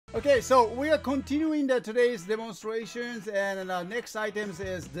Okay, so we are continuing today's demonstrations, and our next items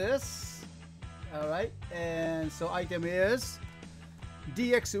is this. All right, and so item is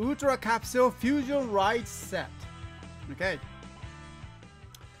DX Ultra Capsule Fusion Ride Set. Okay.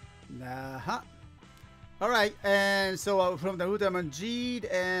 All right, and so from the Ultraman G,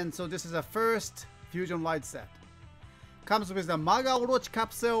 and so this is the first Fusion Ride Set. Comes with the Maga Orochi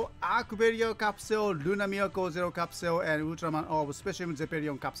Capsule, Arcberio Capsule, Luna Miracle Zero Capsule, and Ultraman Orb Special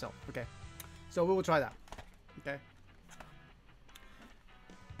Zeppelion Capsule. Okay, so we will try that. Okay.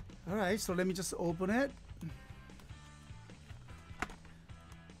 All right, so let me just open it.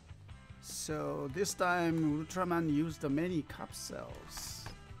 So this time Ultraman used many capsules.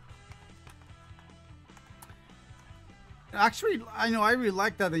 Actually, I really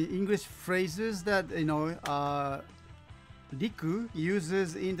like that the English phrases that Riku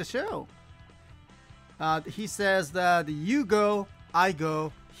uses in the show. He says that you go, I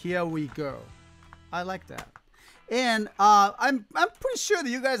go, here we go. I like that. And I'm pretty sure that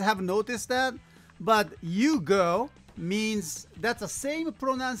you guys have noticed that, but you go means that's the same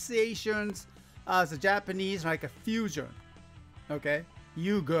pronunciations as the Japanese, like a fusion. Okay,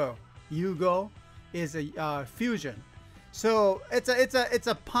 you go is a fusion. So it's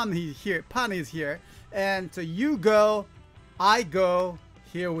a pun here. Pun is here, and so you go, I go,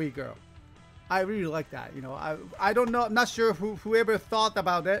 here we go. I really like that. I don't know. I'm not sure whoever thought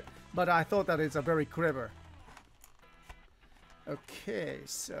about it, but I thought that it's a very clever. Okay,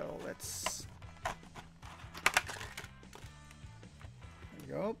 so let's. There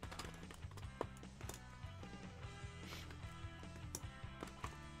you go.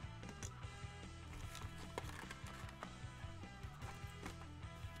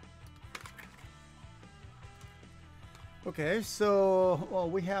 Okay, so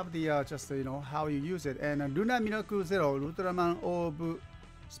we have the just how you use it, and Luna Miracle Zero Ultraman Orb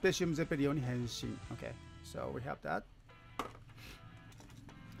Specium Zeppelion Henshin. Okay, so we have that.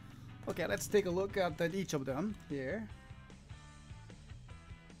 Okay, let's take a look at each of them here.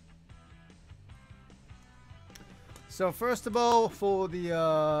 So first of all, for the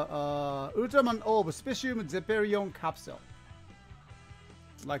Ultraman Orb Specium Zeppelion Capsule,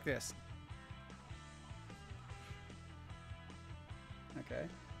 like this. Okay.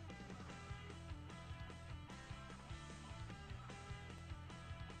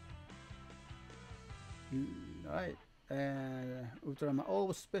 Right. And Ultraman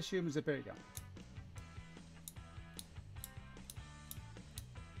Orb Specium Zeppelion.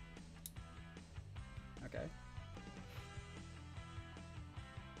 Okay.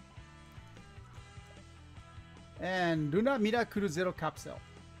 And Luna Miracle Zero Capsule.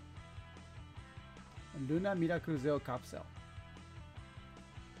 Luna Miracle Zero Capsule.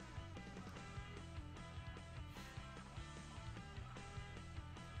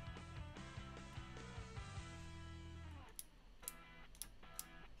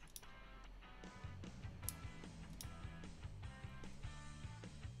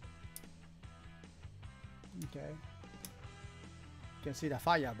 Okay, you can see the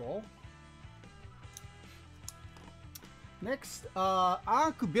fireball. Next,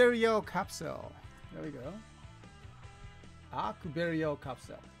 Arcberio Capsule. There we go. Arcberio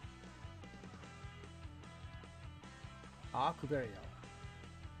Capsule. Arcberio.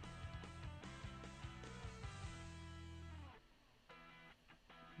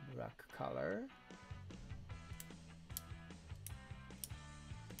 Black color.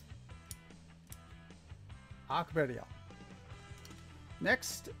 Arcberio.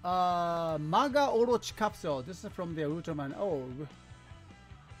 Next, Maga Orochi Capsule. This is from the Ultraman Orb.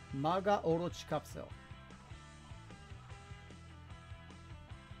 Maga Orochi Capsule.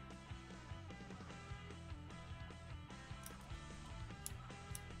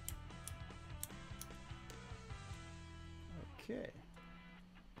 Okay.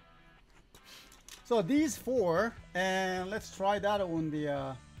 So these four, and let's try that on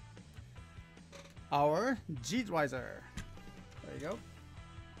the our G-Riser. There you go.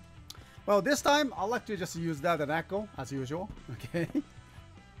 Well, this time I like to just use that and echo as usual. Okay.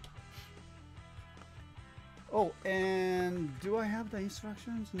 Oh, and do I have the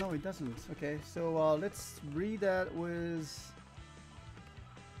instructions? No, it doesn't. Okay, so let's read that with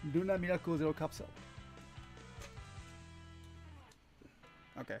Luna Miracle Zero Capsule.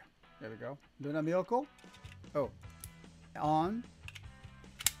 Okay, there we go. Luna Miracle. Oh, on.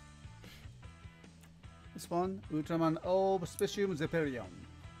 This one, Ultraman Orb Specium Zeppelion.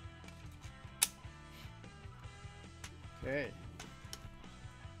 Okay.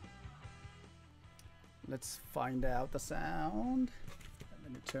 Let's find out the sound.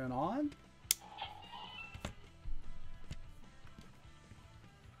 Let me turn on.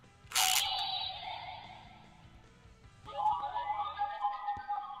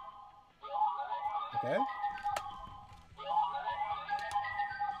 Okay.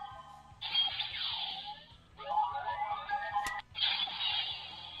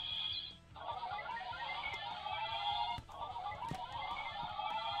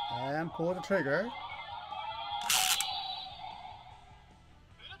 And pull the trigger.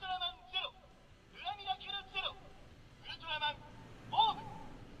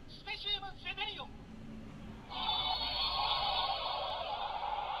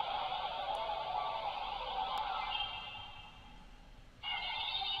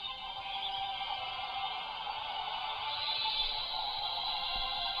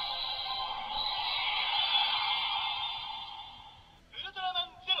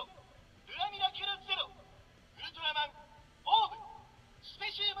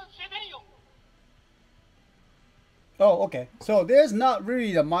 Oh, okay. So there's not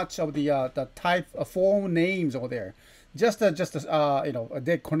really much of the type of phone names over there. Just you know,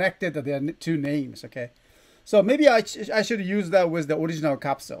 they connected their two names. Okay. So maybe I should use that with the original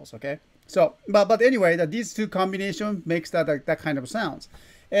capsules. Okay. So but anyway, these two combination makes that kind of sounds.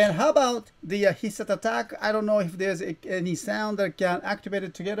 And how about the Hisat attack? I don't know if there's any sound that can activate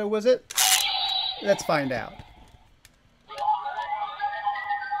it together with it. Let's find out.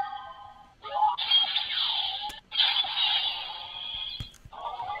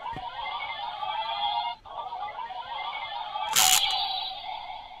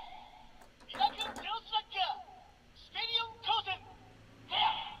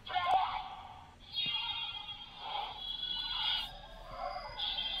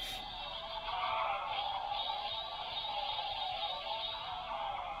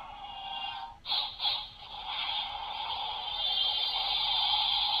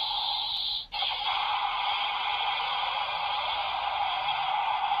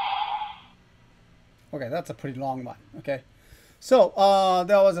 Okay, that's a pretty long one. Okay, so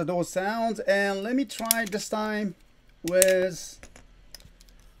that was those sounds, and let me try this time with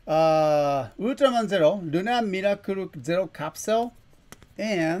Ultraman Zero, Luna Miracle Zero Capsule,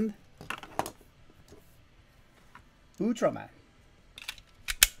 and Ultraman.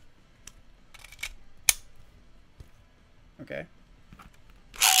 Okay.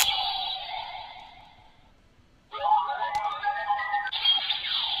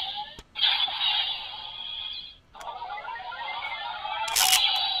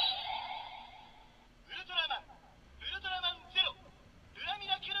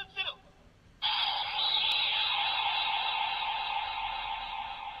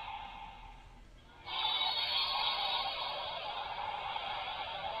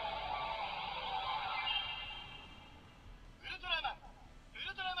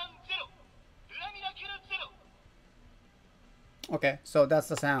 Okay, so that's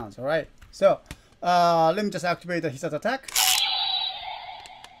the sounds, all right? So, let me just activate the Hisat attack.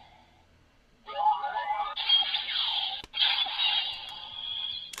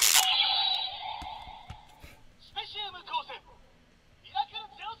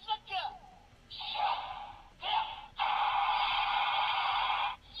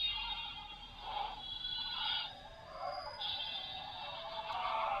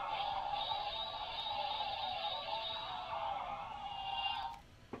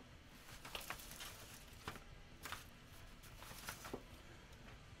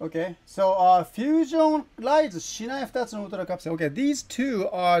 Okay, so fusion lights Shinai 2つの Ultra Capsule. Okay, these two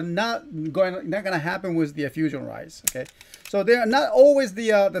are not gonna happen with the fusion rise. Okay, so they are not always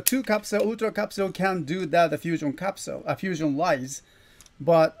the two capsule Ultra Capsule can do that the fusion capsule fusion lights,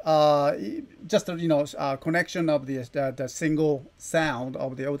 but just you know connection of the single sound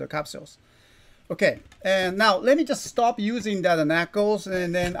of the Ultra Capsules. Okay, and now let me just stop using that knuckles,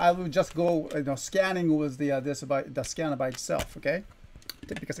 and then I will just go scanning with the scanner by itself. Okay,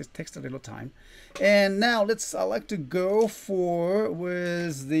 because it takes a little time. And now I like to go for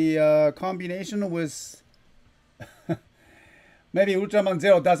with the combination with maybe Ultraman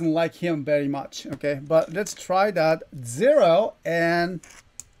Zero doesn't like him very much. Okay, but let's try that Zero and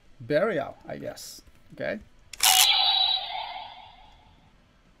Burial, I guess. Okay.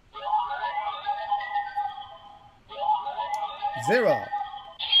 Zero.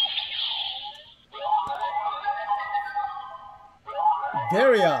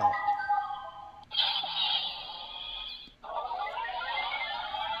 Burial.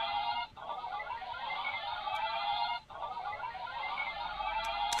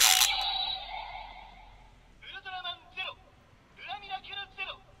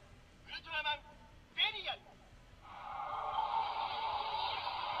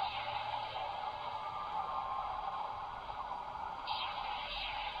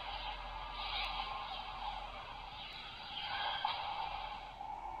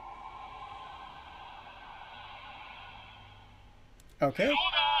 Okay.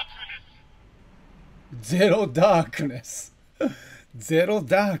 Zero darkness. Zero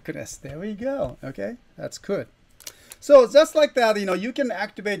darkness. There we go. Okay, that's good. So just like that, you can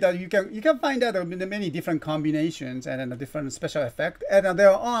activate that. You can find out many different combinations and then a different special effect. And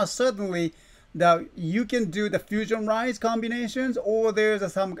there are certainly that you can do the fusion rise combinations, or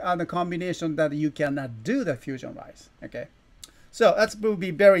there's some other combination that you cannot do the fusion rise. Okay, so that will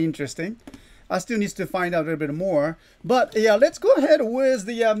be very interesting. I still need to find out a little bit more, but yeah, let's go ahead with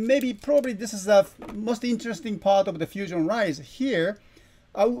the probably this is the most interesting part of the fusion rise here.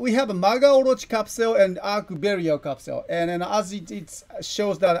 We have a Maga Orochi capsule and Arc Burial capsule, and then as it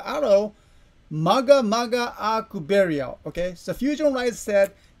shows that arrow, Maga Arc Burial. Okay, so fusion rise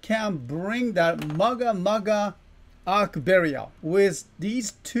set can bring that Maga Arc Burial with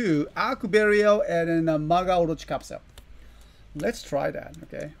these two, Arc Burial and then a Maga Orochi capsule. Let's try that.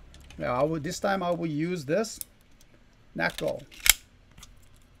 Okay. Now, this time I will use this Knuckle.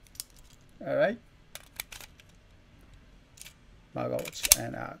 All right. Magos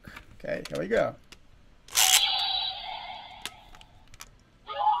and Arc. Okay, here we go.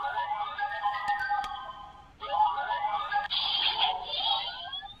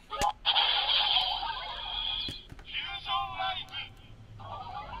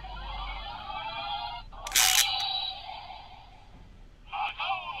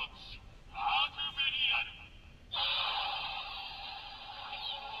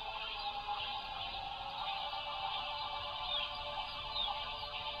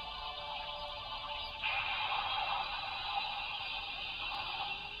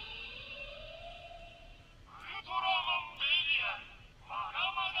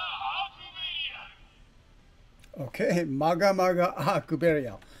 Okay, Maga Arc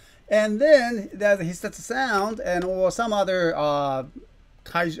Burial. And then he starts a sound and or some other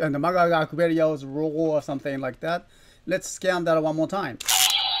kaiju and the Maga Arc Burial's roar or something like that. Let's scan that one more time.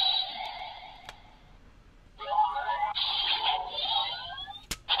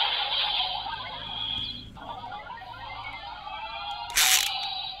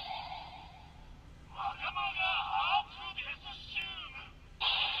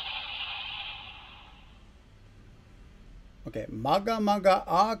 Okay, Maga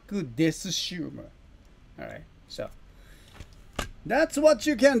Arc Dessume. Alright, so that's what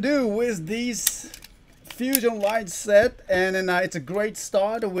you can do with these fusion light set, and then it's a great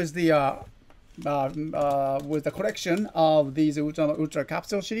start with the collection of these Ultra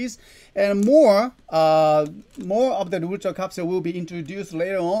Capsule series, and more of the Ultra Capsule will be introduced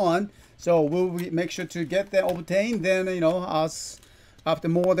later on. So we'll make sure to get them obtained. Then as after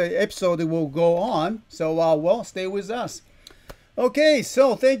more the episode will go on. So well, stay with us. Okay,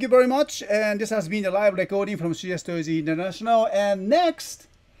 so thank you very much, and this has been a live recording from CSTOYS International. And next,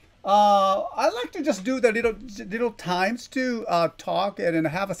 I'd like to just do the little times to talk and then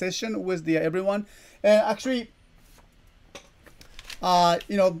have a session with everyone. And actually,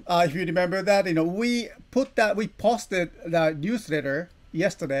 if you remember that, we posted the newsletter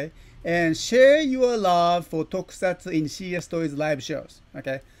yesterday, and share your love for tokusatsu in CSTOYS live shows.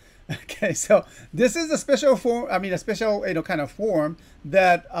 Okay. Okay, so this is a special form. I mean, a special kind of form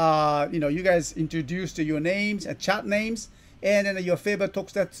that you guys introduce to your names and chat names, and then your favorite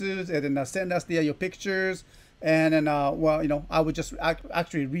tokusatsu, and then send us your pictures, and then well, I would just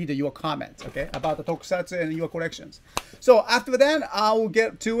actually read your comments, okay, about the tokusatsu and your collections. So after that, I will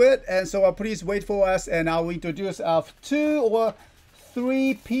get to it, and so please wait for us, and I will introduce 2 or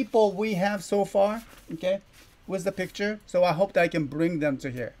 3 people we have so far, okay, with the picture. So I hope that I can bring them to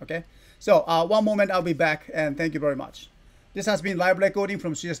here. Okay, so one moment, I'll be back, and thank you very much. This has been live recording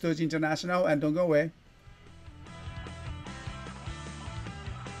from CSTOYS International, and don't go away.